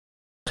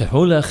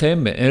קחו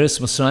לכם מארץ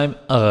מצרים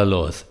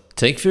ערלות.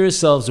 Take for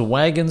yourselves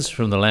wagons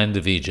from the land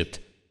of Egypt.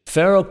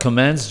 Pharaoh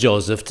commands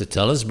Joseph to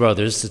tell his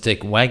brothers to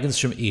take wagons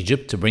from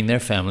Egypt to bring their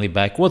family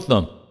back with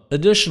them.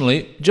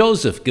 Additionally,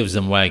 Joseph gives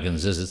them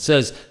wagons, as it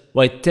says,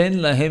 Vaiten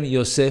lahem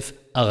Yosef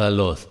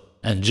aralot,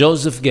 and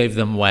Joseph gave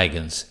them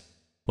wagons.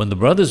 When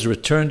the brothers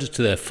returned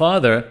to their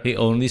father, he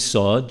only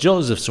saw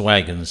Joseph's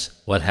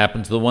wagons. What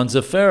happened to the ones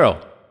of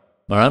Pharaoh?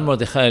 Maran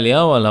Mordechai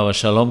Eliyahu alav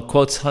shalom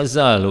quotes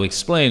Hazal, who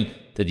explained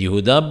that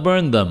Yehuda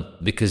burned them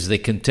because they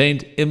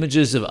contained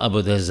images of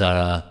Avodah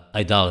Zarah,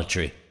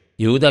 idolatry.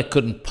 Yehuda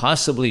couldn't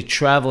possibly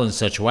travel in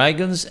such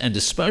wagons, and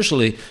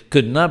especially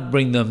could not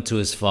bring them to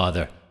his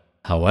father.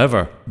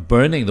 However,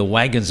 burning the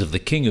wagons of the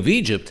king of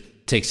Egypt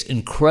takes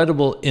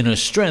incredible inner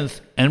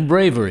strength and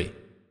bravery.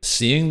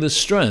 Seeing this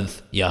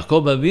strength,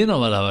 Yaakov Avinu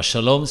alav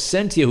shalom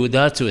sent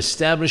Yehuda to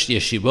establish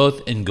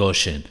yeshivot in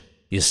Goshen.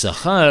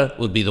 Yisachar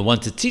would be the one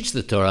to teach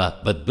the Torah,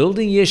 but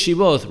building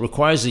yeshivot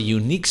requires a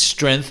unique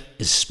strength,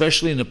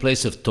 especially in a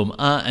place of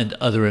tum'ah and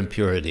other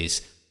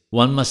impurities.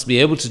 One must be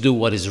able to do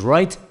what is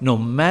right no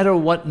matter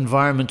what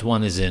environment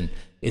one is in.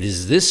 It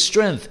is this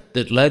strength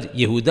that led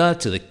Yehuda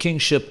to the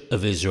kingship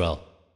of Israel.